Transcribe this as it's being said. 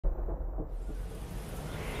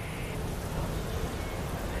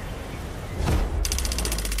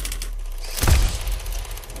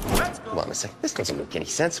Hold on a second. This doesn't make any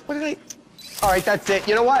sense. What did I... All right, that's it.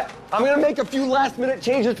 You know what? I'm gonna make a few last-minute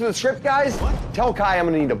changes to the script, guys. What? Tell Kai I'm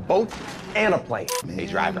gonna need a boat and a plane. Hey,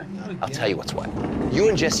 driver, I'll tell you what's what. You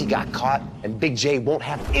and Jesse got caught, and Big J won't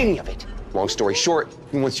have any of it. Long story short,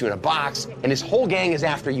 he wants you in a box, and his whole gang is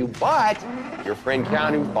after you, but your friend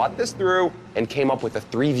Keanu thought this through and came up with a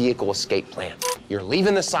 3-vehicle escape plan. You're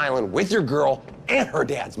leaving this island with your girl and her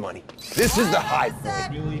dad's money. This is the high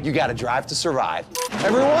point. You gotta drive to survive.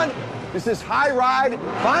 Everyone, this is High Ride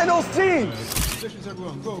Final Scene. Positions,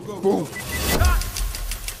 everyone. Go, go, Boom. go.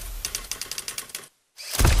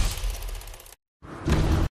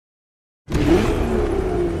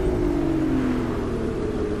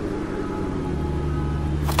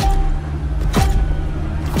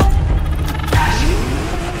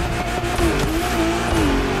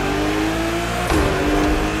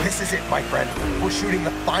 This is it, my friend. We're shooting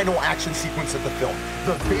the final action sequence of the film,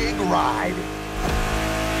 the big ride.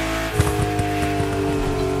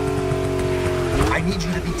 I need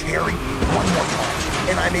you to be Terry one more time,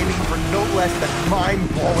 and I'm aiming for no less than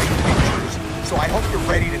mind-blowing pictures. So I hope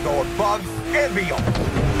you're ready to go above and beyond.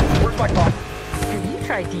 Where's my car? Have you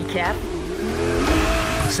tried decaf?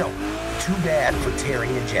 So, too bad for Terry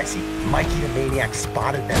and Jesse. Mikey the Maniac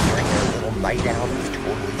spotted them during their little night out and was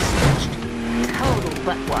totally snitched. Total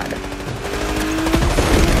buttwad.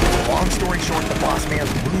 Long story short, the boss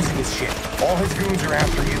man's losing his shit. All his goons are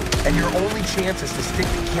after you, and your only chance is to stick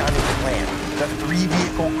to Keanu's plan. The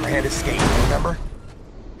 3-vehicle grand escape, remember?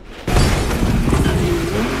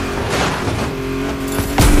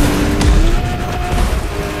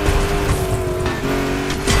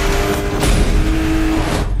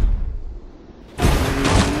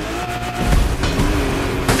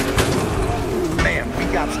 Man, we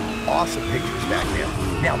got some awesome pictures back there.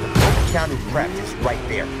 Now, the boat Keanu prepped is right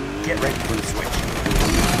there. Get ready for the switch.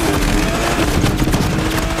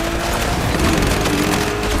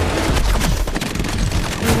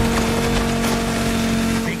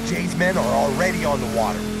 Big J's men are already on the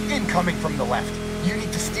water. Incoming from the left. You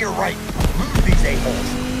need to steer right. Lose these a-holes.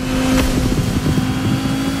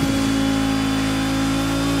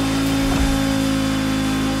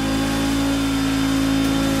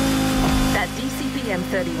 That DCP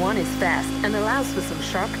M31 is fast and allows for some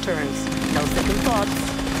sharp turns. No second thoughts.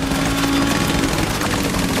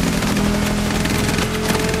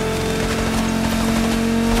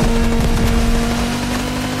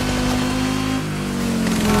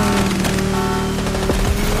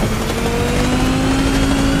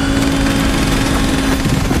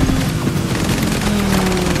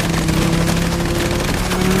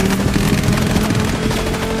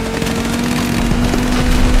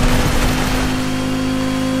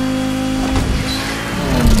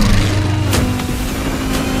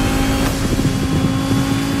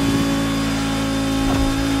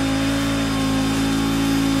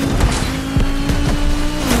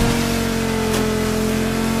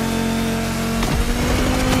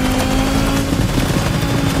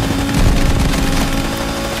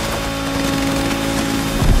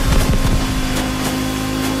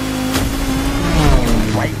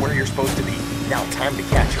 Where you're supposed to be. Now time to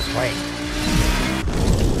catch your plane.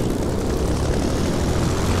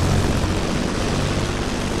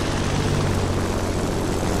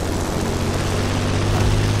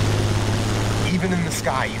 Even in the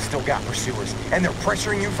sky, you still got pursuers, and they're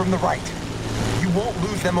pressuring you from the right. You won't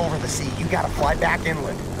lose them over the sea. You gotta fly back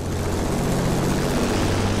inland.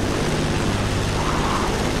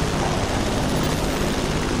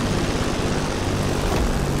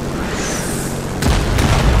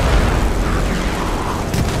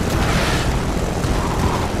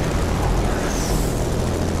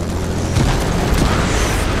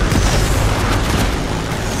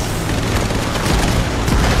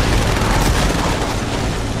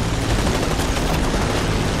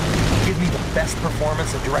 Best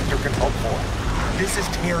performance a director can hope for. This is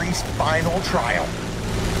Terry's final trial.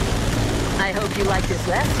 I hope you like this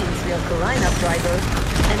last scene's vehicle lineup, driver.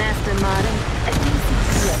 An Aston Martin, a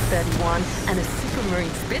DCP F31, and a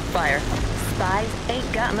Supermarine Spitfire. Spies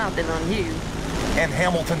ain't got nothing on you. And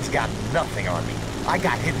Hamilton's got nothing on me. I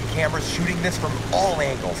got hidden cameras shooting this from all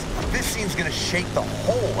angles. This scene's gonna shake the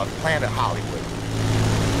whole of Planet Hollywood.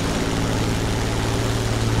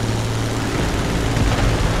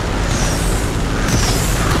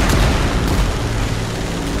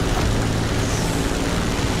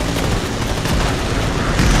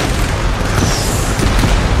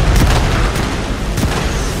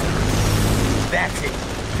 That's it.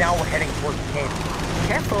 Now we're heading toward the canyon.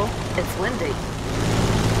 Careful, it's windy.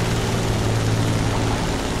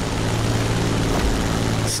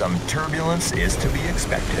 Some turbulence is to be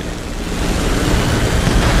expected.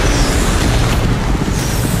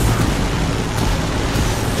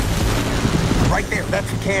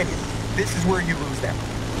 canyon. This is where you lose them.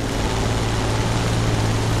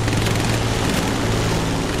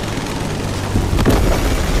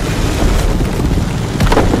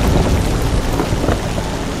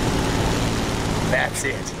 That's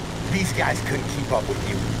it. These guys couldn't keep up with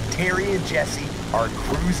you. Terry and Jesse are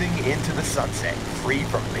cruising into the sunset, free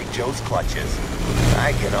from Big Joe's clutches.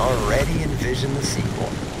 I can already envision the sequel.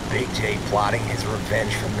 Big J plotting his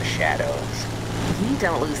revenge from the shadows. You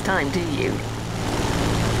don't lose time, do you?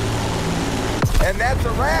 And that's a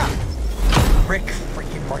wrap! Rick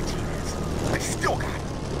freaking Martinez. I still got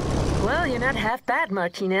it. Well, you're not half bad,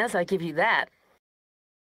 Martinez, I give you that.